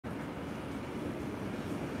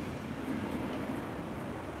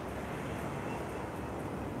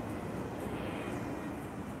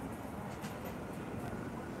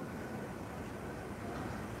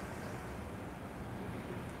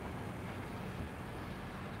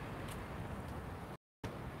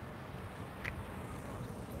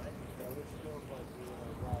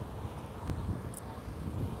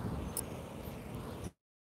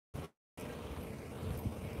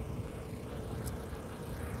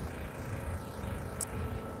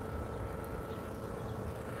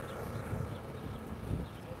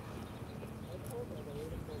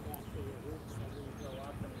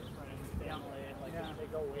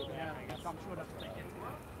Yeah, so I'm sure that's what they get.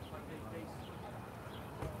 Like they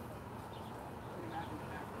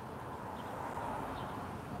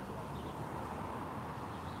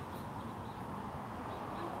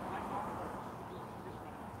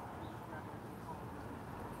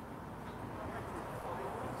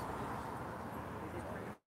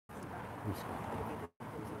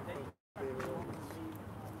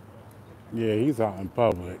Yeah, he's out in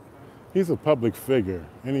public. He's a public figure.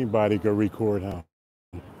 Anybody could record him.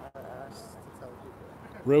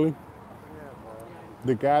 Really?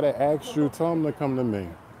 The guy that asked you, tell him to come to me.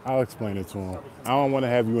 I'll explain it to him. I don't want to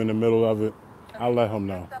have you in the middle of it. I'll let him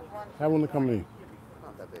know. Have him to come to me.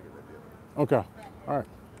 Not that big of a deal. Okay. All right.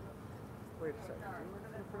 Wait a second. Are you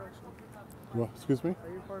in the production? Well, excuse me?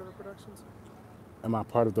 Are you part of the productions? Am I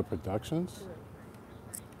part of the productions? Yeah.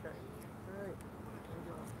 Okay. All right.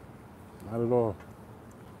 Not at all.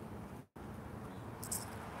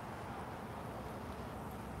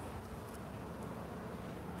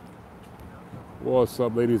 What's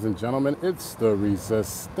up, ladies and gentlemen? It's the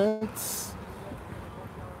Resistance.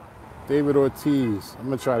 David Ortiz. I'm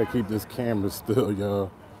going to try to keep this camera still,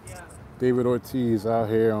 y'all. David Ortiz out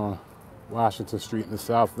here on Washington Street in the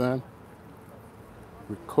South End,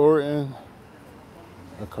 recording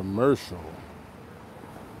a commercial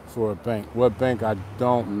for a bank. What bank, I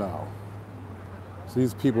don't know. So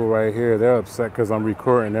these people right here, they're upset because I'm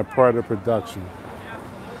recording. They're part of the production.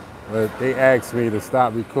 But they asked me to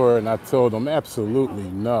stop recording. I told them absolutely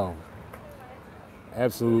no.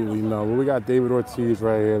 Absolutely no. Well, we got David Ortiz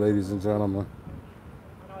right here, ladies and gentlemen.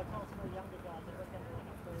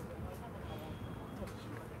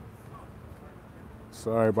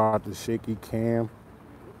 Sorry about the shaky cam.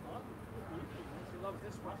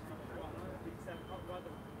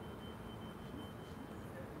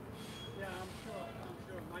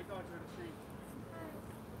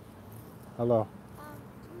 Hello.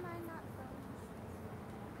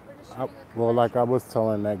 Well, like I was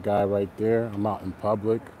telling that guy right there, I'm out in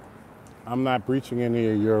public. I'm not breaching any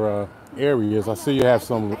of your areas. I see you have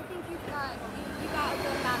some. I think you got a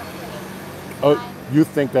good amount of footage. Oh, you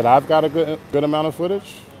think that I've got a good amount of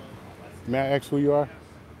footage? May I ask who you are?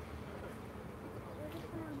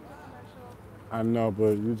 I know,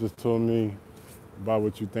 but you just told me about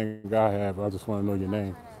what you think I have. I just want to know your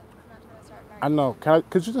name. I know.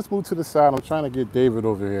 Could you just move to the side? I'm trying to get David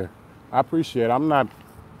over here. I appreciate it. I'm not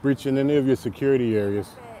breaching any of your security areas.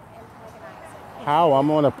 How? I'm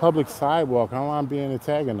on a public sidewalk. How am I being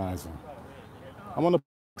antagonizing? I'm on a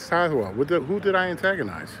sidewalk. Who did I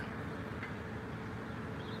antagonize?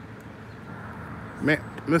 Man,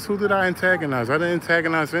 miss, who did I antagonize? I didn't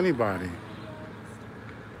antagonize anybody.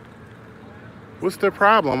 What's the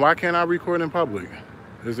problem? Why can't I record in public?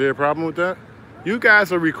 Is there a problem with that? You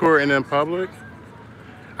guys are recording in public.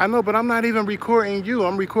 I know, but I'm not even recording you.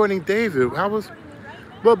 I'm recording David.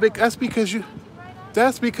 Well, that's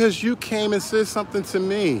because you came and said something to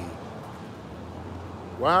me.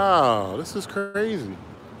 Wow, this is crazy.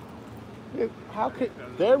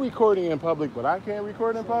 They're recording in public, but I can't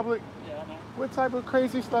record in public? What type of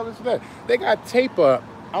crazy stuff is that? They got tape up.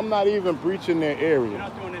 I'm not even breaching their area. You're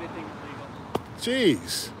not doing anything illegal.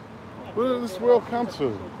 Jeez, what did this world come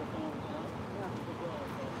to?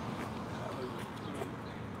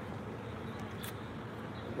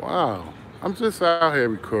 Wow, I'm just out here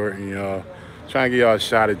recording, y'all. Trying to get y'all a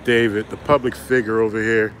shot at David, the public figure over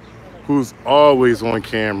here, who's always on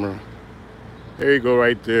camera. There you go,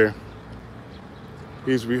 right there.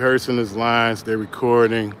 He's rehearsing his lines. They're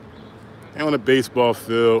recording. They're on a baseball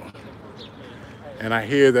field. And I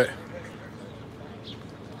hear that.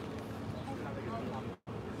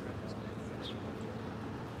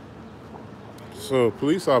 So a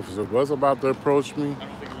police officer was about to approach me. I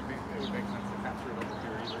don't think it would make sense to capture it over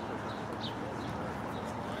here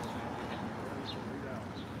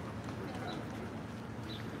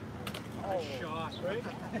either. Shot, right?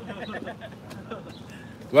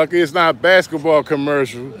 Lucky it's not a basketball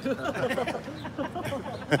commercial.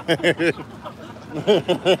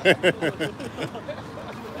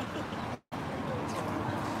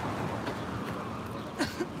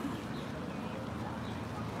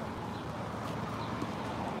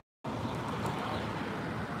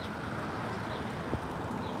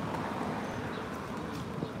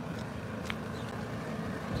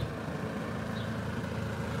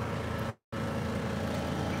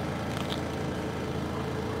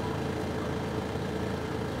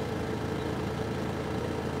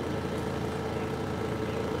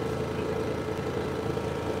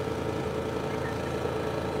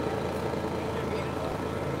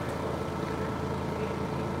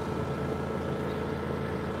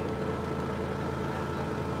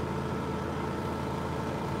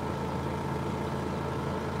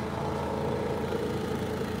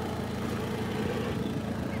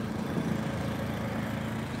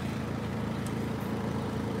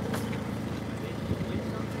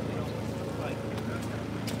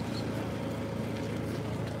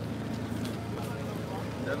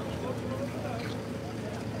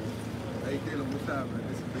 Hey, Dylan, what's up, man?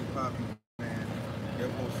 This is Big Poppy, man. Your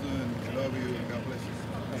son, love you, and God bless you.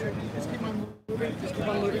 Just keep on moving. Just keep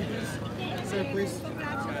on moving, please. Sir, please.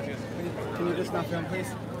 Can you just not film, please?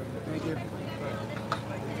 Thank you.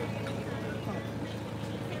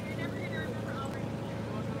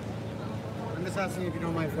 I'm just asking if you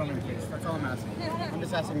don't mind filming, please. That's all I'm asking. I'm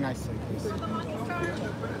just asking nicely, please.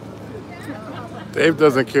 Dave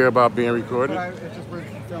doesn't care about being recorded. It's just we're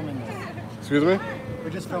filming this. Excuse me? We're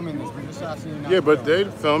just filming this. We're just asking you not Yeah, to but film.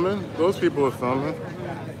 Dave's filming. Those people are filming.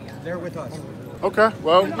 They're with us. Okay,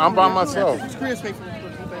 well, I'm by myself. Screen is faithful.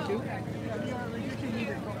 Thank you.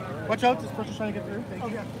 Watch out, this person's trying to get through.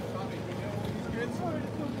 Thank you.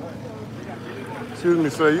 Excuse me,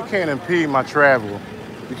 sir, you can't impede my travel.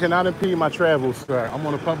 You cannot impede my travel, sir. I'm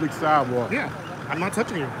on a public sidewalk. Yeah, I'm not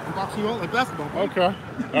touching you. I'm boxing you out like basketball. Okay. All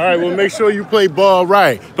right, well, make sure you play ball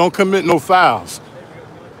right. Don't commit no fouls.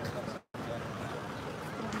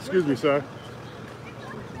 Excuse me, sir.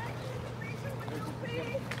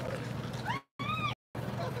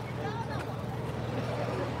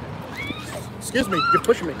 Excuse me, you're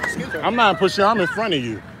pushing me. Excuse me. I'm not pushing, I'm in front of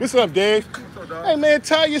you. What's up, Dave? Hey, man,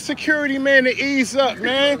 tell your security man to ease up,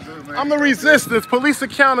 man. I'm the resistance, police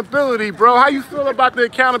accountability, bro. How you feel about the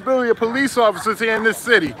accountability of police officers here in this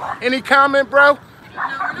city? Any comment, bro?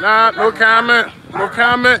 Nah, no comment. No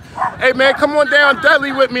comment. Hey, man, come on down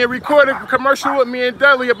Dudley with me and record a commercial with me in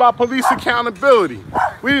Dudley about police accountability.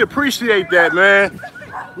 We appreciate that, man.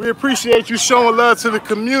 We appreciate you showing love to the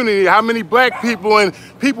community. How many black people and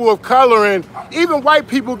people of color and even white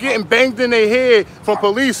people getting banged in their head from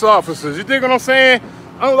police officers. You dig what I'm saying?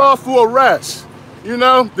 Unlawful arrests. You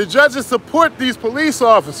know, the judges support these police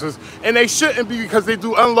officers and they shouldn't be because they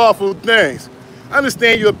do unlawful things. I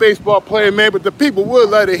understand you're a baseball player, man, but the people would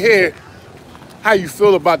love to hear how you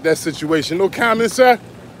feel about that situation. No comment, sir?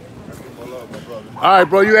 All right,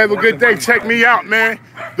 bro, you have a good day. Check me out, man.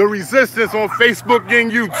 The Resistance on Facebook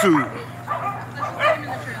and YouTube.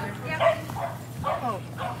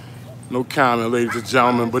 No comment, ladies and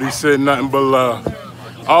gentlemen, but he said nothing but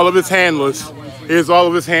love. All of his handlers, here's all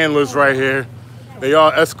of his handlers right here. They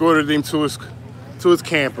all escorted him to his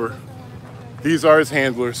camper. These are his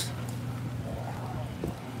handlers.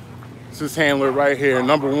 This is his handler right here,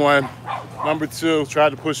 number 1. Number 2, tried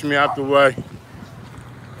to push me out the way.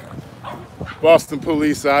 Boston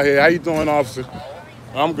police out here. How you doing, officer?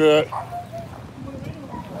 I'm good.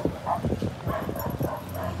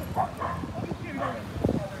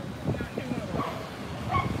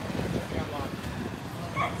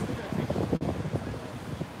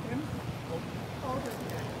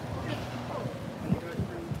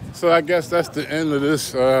 So I guess that's the end of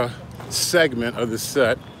this segment of the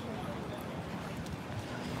set.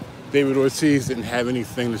 David Ortiz didn't have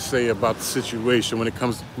anything to say about the situation when it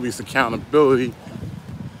comes to police accountability.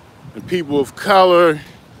 And people of color,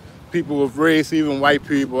 people of race, even white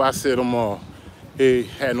people, I said them all. He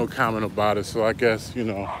had no comment about it, so I guess, you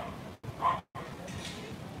know,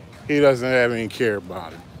 he doesn't have any care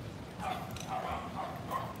about it.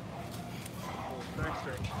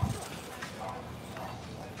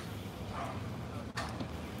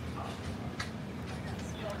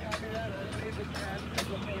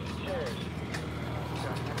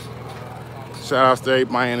 Shout out to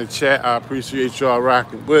everybody in the chat. I appreciate y'all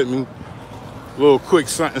rocking with me. A little quick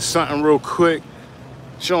something real quick.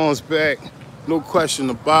 Sean's back, no question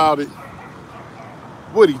about it.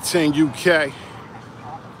 Woody 10 UK.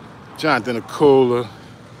 Jonathan Acola.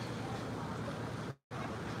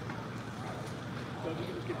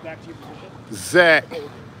 Zach.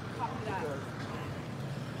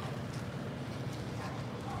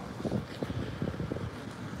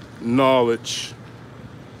 Knowledge.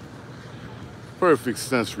 Perfect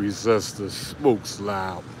sense resistor, smokes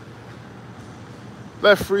loud.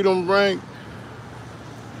 Let freedom ring.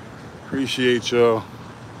 Appreciate y'all.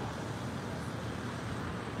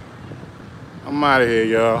 I'm out of here,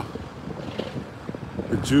 y'all.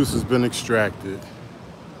 The juice has been extracted.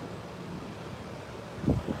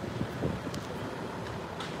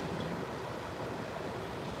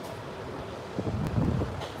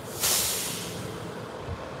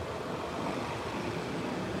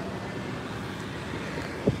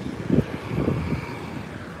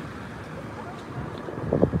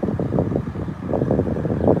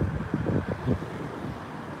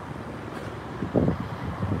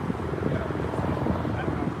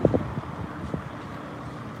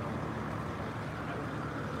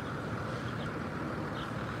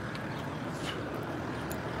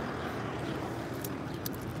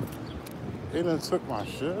 They done took my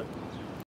shit.